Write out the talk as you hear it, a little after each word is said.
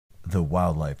the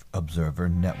Wildlife Observer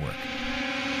Network.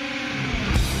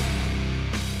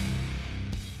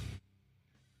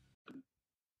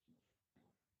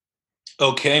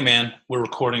 Okay, man, we're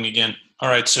recording again. All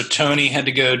right, so Tony had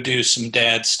to go do some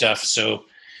dad stuff. So,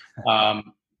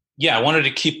 yeah, I wanted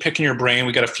to keep picking your brain.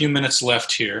 We got a few minutes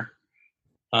left here.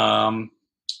 So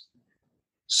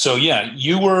yeah,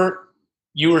 you were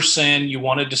saying you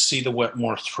wanted to see the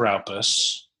Wetmore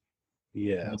Thraupus.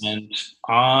 Yes. And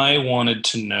I wanted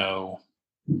to know.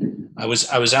 I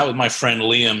was out with my friend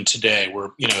Liam today.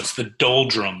 Where it's the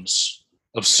doldrums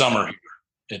of summer here.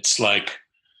 It's like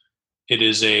it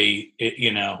is I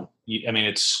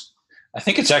mean, I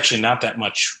think it's actually not that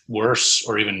much worse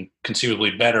or even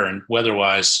conceivably better and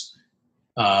weather-wise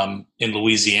in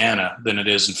Louisiana than it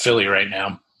is in Philly right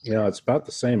now. Yeah, it's about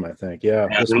the same, I think. Yeah,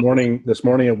 this morning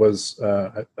it was.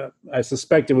 I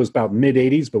suspect it was about mid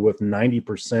 80s, but with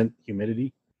 90%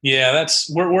 humidity. Yeah,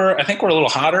 we're. I think we're a little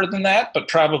hotter than that, but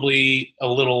probably a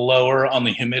little lower on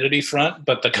the humidity front.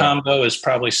 But the combo is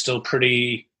probably still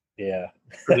pretty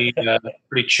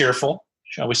cheerful,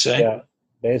 shall we say? Yeah,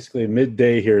 basically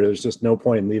midday here. There's just no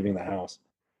point in leaving the house.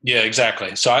 Yeah,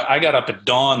 exactly. So I got up at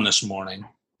dawn this morning,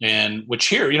 and which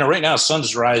here, right now,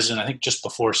 sun's rising. I think just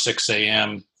before 6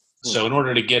 a.m. So in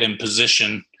order to get in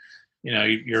position,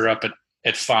 you're up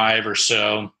at 5 or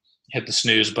so. Hit the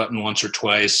snooze button once or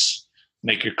twice.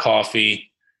 Make your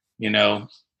coffee.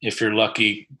 If you're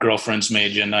lucky, girlfriend's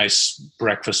made you a nice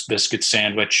breakfast biscuit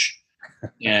sandwich,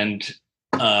 and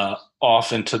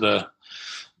off into the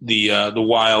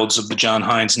wilds of the John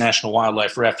Hines National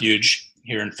Wildlife Refuge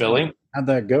here in Philly. How'd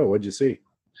that go? What'd you see?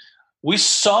 We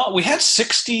had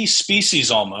 60 species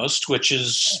almost, which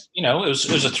is, it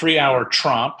was a 3-hour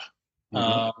tromp.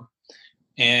 Mm-hmm.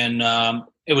 And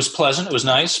it was pleasant. It was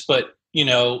nice, but,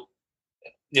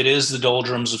 it is the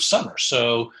doldrums of summer.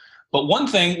 So, but one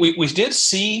thing we did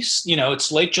see,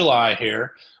 it's late July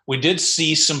here. We did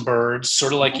see some birds,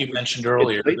 sort of like you mentioned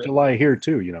earlier. It's late July here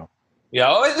too, Yeah.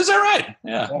 Oh, is that right?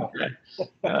 Yeah. Okay.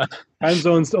 Time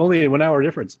zone's only a 1 hour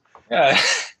difference. Yeah.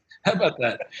 How about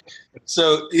that?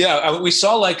 So, yeah, we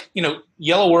saw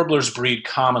yellow warblers breed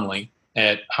commonly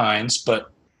at Hines,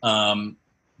 but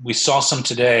we saw some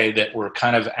today that were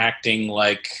kind of acting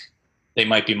like they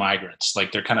might be migrants.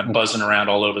 Like they're kind of buzzing around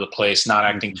all over the place, not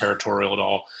acting territorial at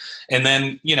all. And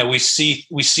then, we see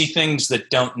things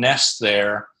that don't nest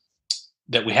there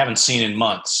that we haven't seen in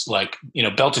months, like,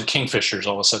 belted kingfishers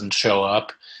all of a sudden show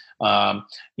up,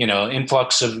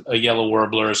 influx of yellow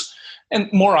warblers, and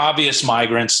more obvious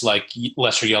migrants like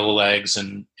lesser yellowlegs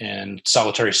and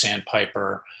solitary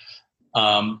sandpiper.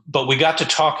 But we got to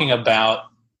talking about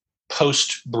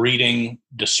post-breeding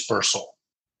dispersal,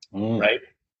 right?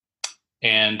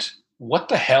 And what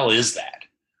the hell is that,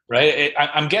 right?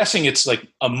 I'm guessing it's like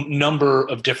a number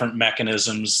of different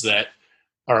mechanisms that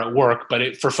are at work,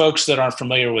 but for folks that aren't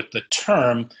familiar with the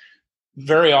term,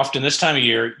 very often this time of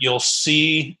year, you'll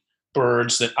see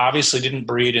birds that obviously didn't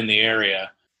breed in the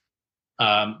area.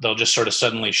 They'll just sort of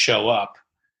suddenly show up,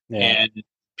 and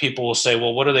people will say,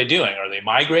 well, what are they doing? Are they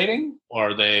migrating?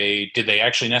 Or did they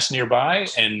actually nest nearby?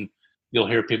 And you'll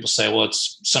hear people say, well,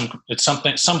 it's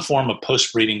some form of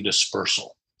post-breeding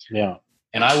dispersal. Yeah.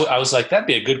 And I was like, that'd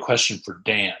be a good question for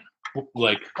Dan.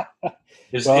 Like,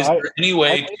 is there any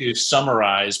way to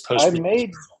summarize post-breeding dispersal? I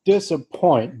may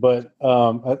disappoint, but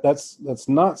that's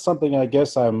not something I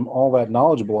guess I'm all that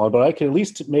knowledgeable on, but I can at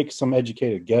least make some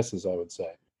educated guesses, I would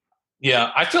say.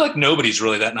 Yeah, I feel like nobody's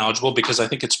really that knowledgeable because I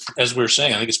think it's, as we were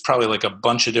saying, I think it's probably like a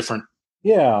bunch of different.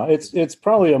 Yeah, it's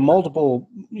probably a multiple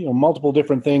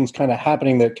different things kind of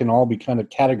happening that can all be kind of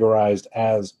categorized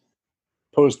as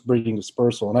post-breeding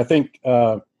dispersal. And I think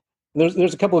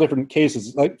there's a couple of different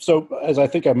cases. So as I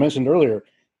think I mentioned earlier,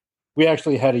 we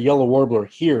actually had a yellow warbler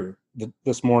here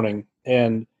this morning,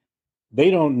 and they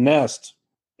don't nest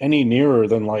any nearer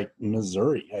than like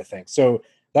Missouri, I think. So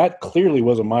that clearly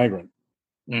was a migrant.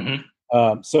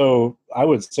 Mm-hmm. So I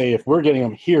would say if we're getting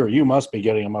them here, you must be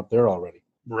getting them up there already.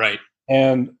 Right.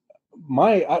 And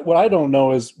what I don't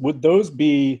know is, would those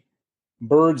be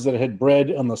birds that had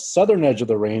bred on the southern edge of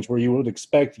the range where you would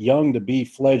expect young to be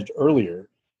fledged earlier?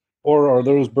 Or are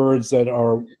those birds that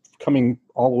are coming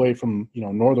all the way from,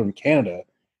 northern Canada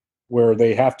where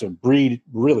they have to breed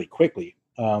really quickly?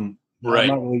 Right.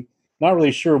 I'm not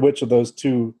really sure which of those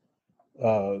two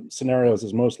scenarios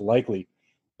is most likely.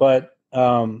 But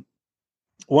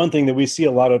one thing that we see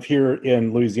a lot of here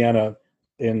in Louisiana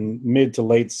in mid to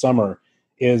late summer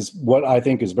is what I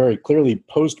think is very clearly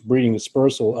post-breeding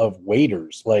dispersal of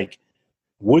waders, like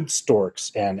wood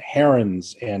storks and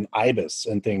herons and ibis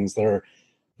and things.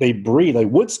 they breed like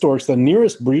wood storks. The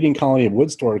nearest breeding colony of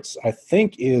wood storks, I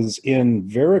think, is in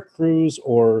Veracruz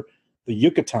or the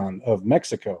Yucatan of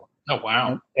Mexico. Oh,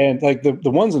 wow. And like the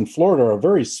ones in Florida are a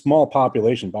very small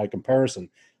population by comparison,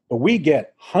 but we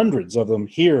get hundreds of them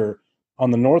here on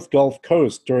the North Gulf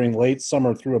Coast during late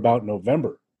summer through about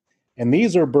November. And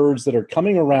these are birds that are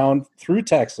coming around through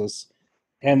Texas,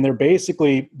 and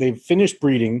they've finished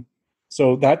breeding.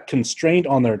 So that constraint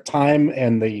on their time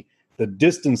and the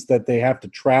distance that they have to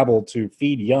travel to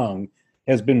feed young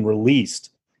has been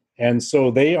released. And so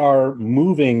they are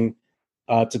moving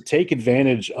to take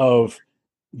advantage of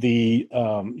the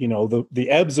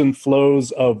ebbs and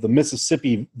flows of the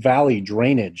Mississippi Valley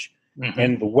drainage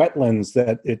and the wetlands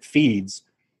that it feeds,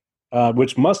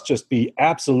 which must just be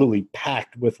absolutely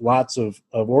packed with lots of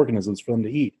organisms for them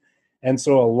to eat. And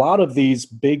so a lot of these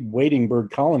big wading bird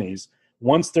colonies,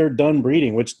 once they're done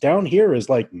breeding, which down here is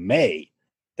like May,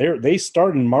 they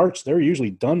start in March, they're usually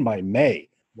done by May.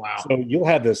 Wow. So you'll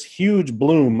have this huge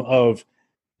bloom of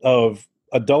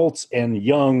adults and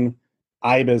young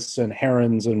ibis and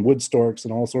herons and wood storks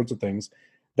and all sorts of things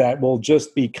that will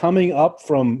just be coming up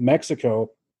from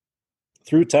Mexico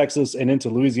through Texas and into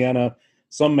Louisiana.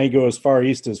 Some may go as far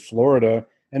east as Florida,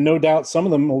 and no doubt some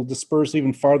of them will disperse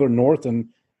even farther north and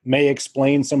may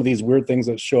explain some of these weird things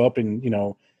that show up in,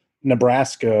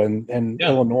 Nebraska and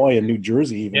Illinois and New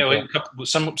Jersey even. Yeah,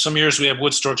 some years we have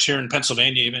wood storks here in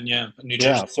Pennsylvania even, New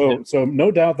Jersey. Yeah, so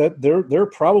no doubt that they're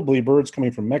probably birds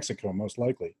coming from Mexico, most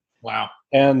likely. Wow.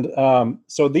 And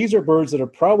so these are birds that are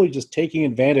probably just taking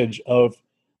advantage of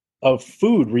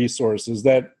food resources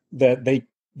that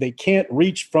they can't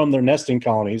reach from their nesting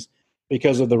colonies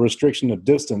because of the restriction of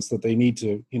distance that they need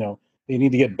to, they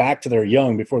need to get back to their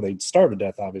young before they starve to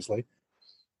death, obviously.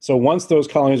 So once those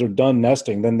colonies are done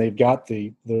nesting, then they've got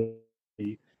the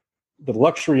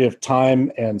luxury of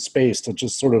time and space to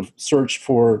just sort of search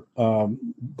for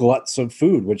gluts of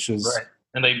food, which is right.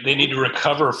 And they need to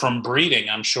recover from breeding,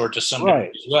 I'm sure, to some degree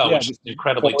as well, which is an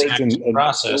incredibly taxing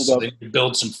process. So they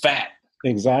build some fat.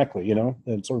 Exactly,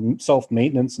 and sort of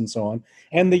self-maintenance and so on.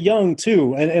 And the young,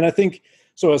 too. And I think,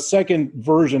 so a second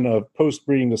version of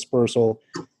post-breeding dispersal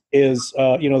is,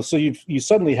 so you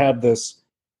suddenly have this,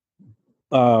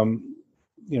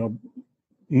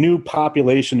 new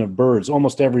population of birds.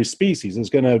 Almost every species is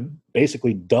going to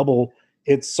basically double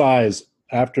its size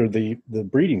after the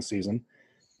breeding season,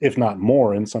 if not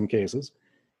more in some cases.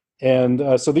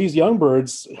 And so these young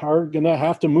birds are going to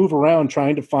have to move around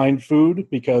trying to find food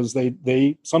because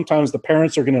they sometimes the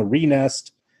parents are going to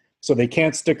re-nest, so they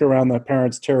can't stick around the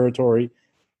parents' territory.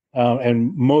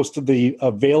 And most of the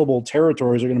available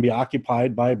territories are going to be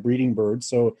occupied by breeding birds.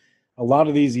 So a lot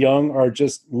of these young are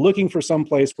just looking for some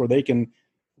place where they can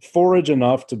forage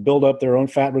enough to build up their own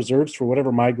fat reserves for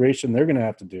whatever migration they're going to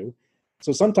have to do.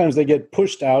 So sometimes they get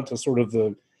pushed out to sort of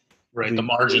the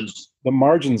margins. The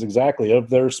margins, exactly, of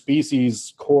their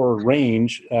species core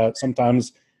range,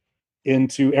 sometimes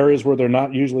into areas where they're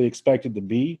not usually expected to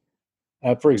be.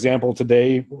 For example,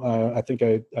 today, I think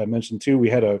I mentioned too, we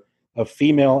had a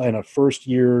female and a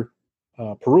first-year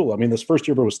parula. I mean, this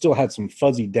first-year bird still had some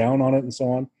fuzzy down on it and so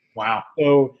on. Wow.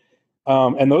 So,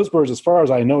 and those birds, as far as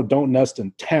I know, don't nest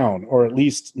in town, or at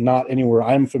least not anywhere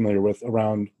I'm familiar with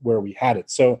around where we had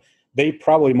it. So they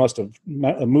probably must have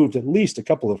moved at least a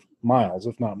couple of miles,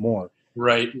 if not more,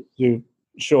 right, to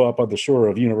show up on the shore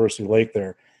of University Lake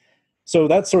there. So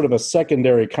that's sort of a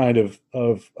secondary kind of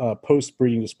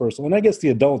post-breeding dispersal. And I guess the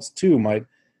adults too might,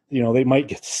 they might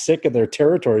get sick of their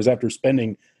territories after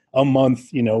spending a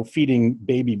month, feeding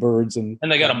baby birds, and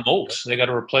they got to molt. They got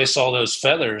to replace all those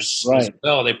feathers right. as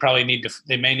well. They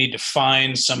may need to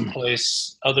find some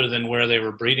place other than where they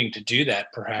were breeding to do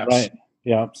that, perhaps. Right.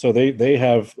 Yeah. So they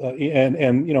have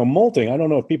and molting. I don't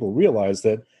know if people realize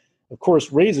that. Of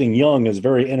course, raising young is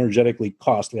very energetically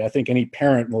costly. I think any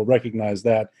parent will recognize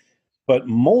that. But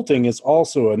molting is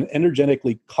also an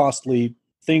energetically costly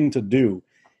thing to do,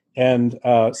 and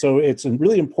so it's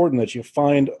really important that you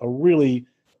find a really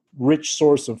rich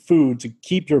source of food to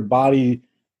keep your body,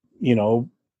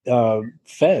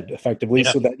 fed effectively,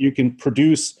 so that you can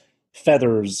produce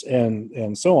feathers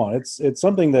and so on. It's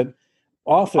something that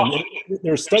often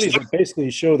there are studies that basically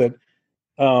show that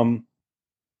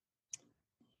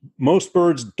most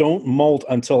birds don't molt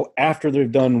until after they're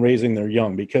done raising their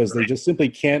young because they just simply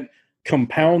can't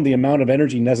compound the amount of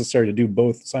energy necessary to do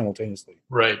both simultaneously.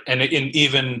 Right, and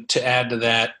even to add to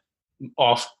that,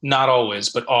 not always,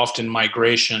 but often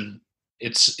migration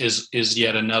is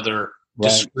yet another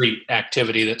discrete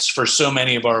activity that's for so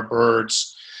many of our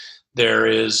birds.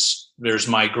 There's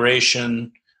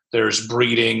migration, there's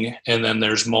breeding, and then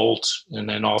there's molt, and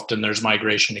then often there's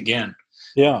migration again.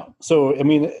 Yeah. So, I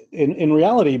mean, in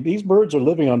reality, these birds are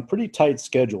living on pretty tight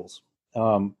schedules.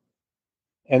 Um,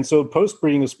 and so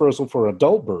post-breeding dispersal for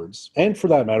adult birds, and for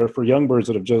that matter, for young birds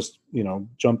that have just,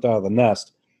 jumped out of the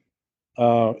nest,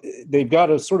 uh, they've got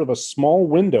a sort of a small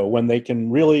window when they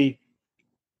can really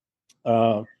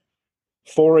uh,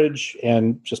 forage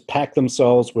and just pack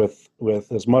themselves with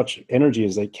as much energy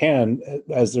as they can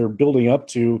as they're building up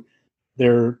to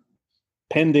their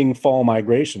pending fall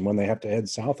migration when they have to head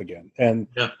south again. And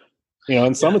Yeah.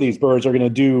 and some of these birds are going to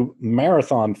do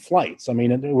marathon flights. I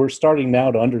mean, we're starting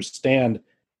now to understand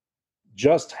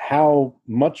just how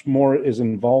much more is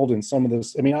involved in some of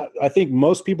this. I mean, I think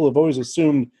most people have always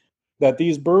assumed that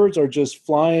these birds are just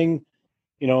flying,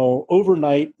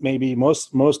 overnight. Maybe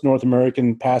most North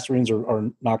American passerines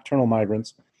are nocturnal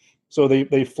migrants, so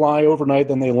they fly overnight,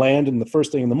 then they land in the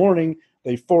first thing in the morning,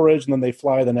 they forage, and then they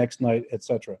fly the next night,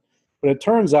 etc. But it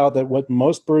turns out that what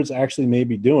most birds actually may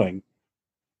be doing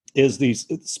is these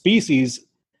species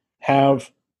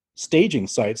have staging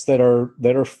sites that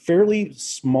are fairly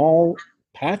small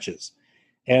patches,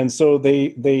 and so they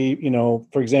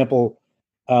for example,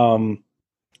 um,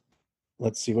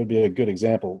 let's see, what would be a good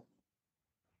example.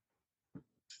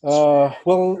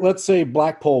 Well, let's say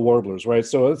blackpoll warblers, right?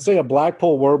 So let's say a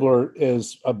blackpoll warbler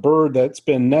is a bird that's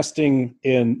been nesting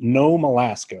in Nome,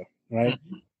 Alaska, right?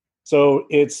 Mm-hmm. So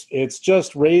it's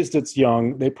just raised its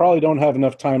young. They probably don't have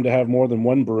enough time to have more than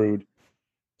one brood.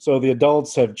 So the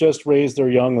adults have just raised their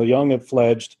young. The young have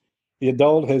fledged. The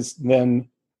adult has then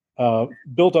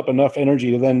built up enough energy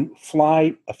to then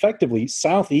fly effectively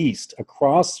southeast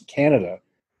across Canada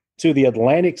to the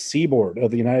Atlantic seaboard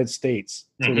of the United States,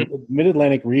 to the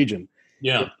mid-Atlantic region.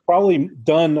 Yeah. It's probably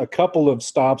done a couple of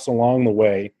stops along the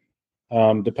way,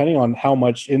 depending on how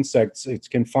much insects it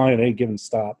can find at any given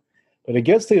stop. But it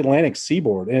gets to the Atlantic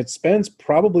seaboard, and it spends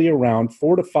probably around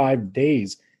 4 to 5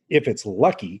 days, if it's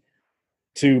lucky,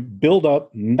 to build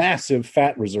up massive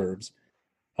fat reserves.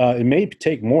 It may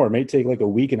take more. It may take like a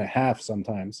week and a half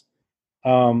sometimes.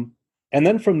 And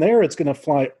then from there, it's going to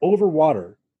fly over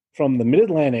water from the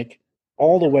mid-Atlantic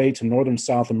all the way to northern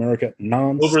South America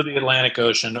Over the Atlantic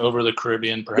Ocean, over the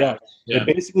Caribbean, perhaps. Yeah. It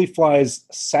basically flies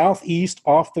southeast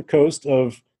off the coast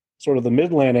of sort of the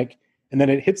mid-Atlantic, and then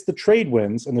it hits the trade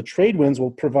winds, and the trade winds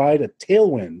will provide a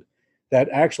tailwind that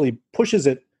actually pushes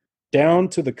it down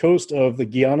to the coast of the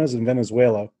Guianas and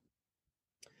Venezuela.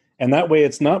 And that way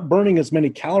it's not burning as many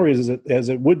calories as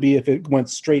it would be if it went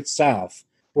straight south,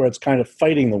 where it's kind of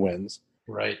fighting the winds.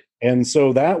 Right. And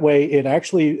so that way it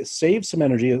actually saves some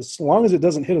energy. As long as it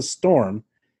doesn't hit a storm,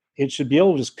 it should be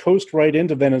able to just coast right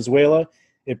into Venezuela.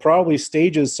 It probably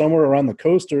stages somewhere around the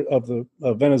coast of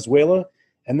Venezuela,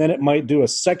 and then it might do a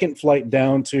second flight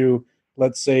down to,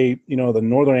 let's say, the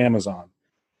northern Amazon.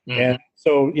 Mm-hmm. And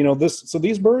so,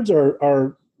 these birds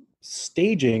are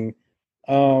staging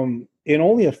in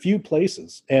only a few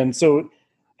places, and so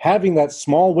having that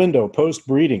small window post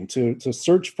breeding to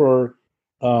search for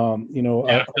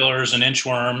caterpillars and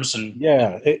inchworms, and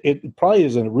it probably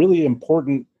is a really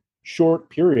important short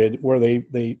period where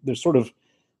they're sort of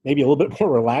maybe a little bit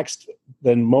more relaxed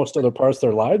than most other parts of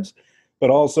their lives, but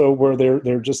also where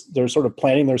they're sort of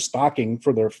planning their stocking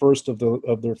for their first of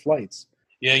their flights.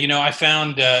 Yeah, I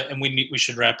found, and we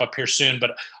should wrap up here soon,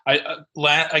 but I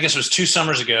guess it was 2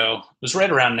 summers ago. It was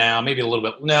right around now, maybe a little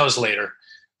bit. No, it was later.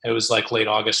 It was like late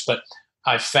August, but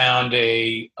I found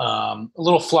a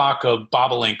little flock of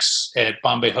bobolinks at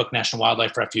Bombay Hook National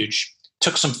Wildlife Refuge.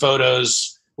 Took some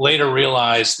photos. Later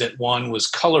realized that one was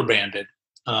color banded.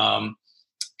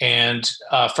 And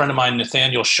a friend of mine,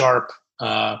 Nathaniel Sharp,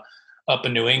 up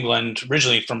in New England,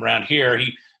 originally from around here,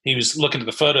 he was looking at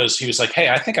the photos. He was like, "Hey,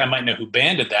 I think I might know who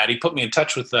banded that." He put me in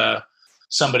touch with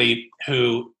somebody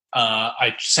who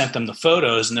I sent them the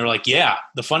photos, and they're like, "Yeah."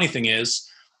 The funny thing is,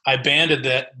 I banded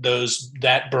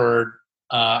that bird.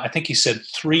 I think he said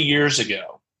 3 years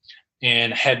ago,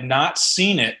 and had not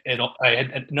seen it. I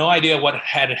had no idea what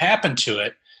had happened to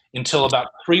it until about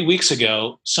 3 weeks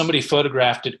ago. Somebody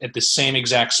photographed it at the same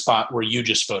exact spot where you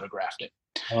just photographed it.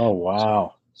 Oh,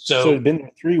 wow. So it had been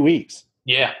there 3 weeks.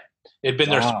 Yeah. It had been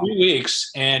there 3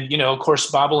 weeks. And, of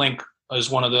course, bobolink is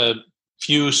one of the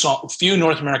few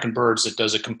North American birds that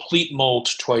does a complete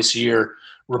molt twice a year,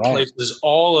 replaces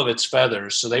all of its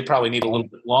feathers. So they probably need a little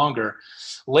bit longer.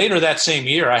 Later that same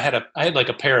year, I had like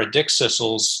a pair of dick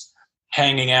sissels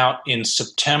hanging out in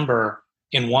September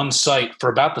in one site for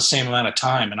about the same amount of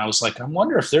time. And I was like, I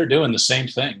wonder if they're doing the same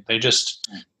thing. They just,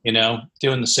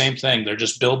 doing the same thing. They're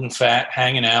just building fat,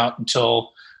 hanging out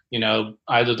until,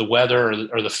 either the weather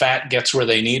or the fat gets where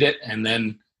they need it. And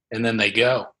then they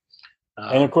go.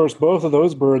 And of course, both of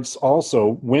those birds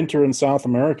also winter in South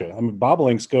America. I mean,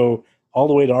 bobolinks go all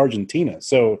the way to Argentina.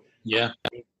 So Yeah.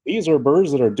 these are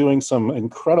birds that are doing some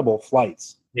incredible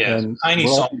flights. Yeah. And Tiny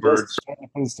we're all songbirds. just trying to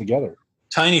put this together.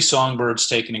 Tiny songbirds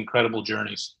taking incredible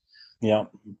journeys. Yeah.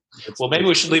 Well, maybe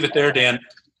we should leave it there, Dan.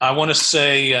 I want to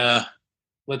say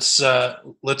let's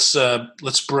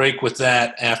break with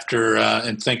that after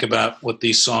and think about what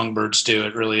these songbirds do.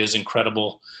 It really is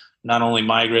incredible. Not only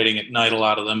migrating at night, a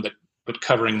lot of them, but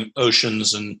covering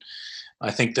oceans, and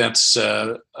I think that's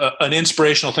an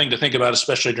inspirational thing to think about,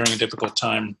 especially during a difficult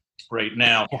time right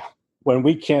now. Yeah. When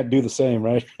we can't do the same,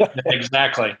 right?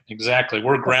 Exactly.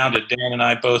 We're grounded. Dan and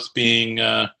I both being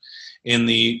in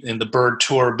the bird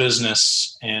tour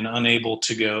business and unable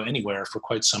to go anywhere for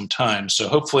quite some time. So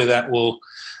hopefully that will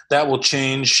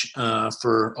change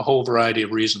for a whole variety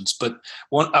of reasons. But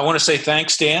I want to say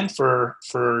thanks, Dan, for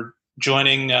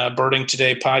joining Birding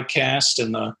Today podcast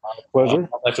and the Pleasure.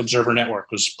 Wildlife Observer Network.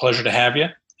 It was a pleasure to have you,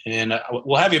 and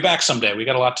we'll have you back someday. We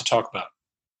got a lot to talk about.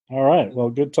 All right. Well,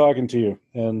 good talking to you,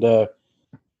 and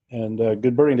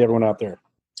good birding to everyone out there.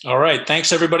 All right.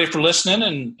 Thanks, everybody, for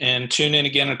listening, and tune in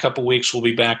again in a couple weeks. We'll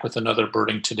be back with another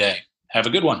Birding Today. Have a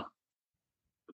good one.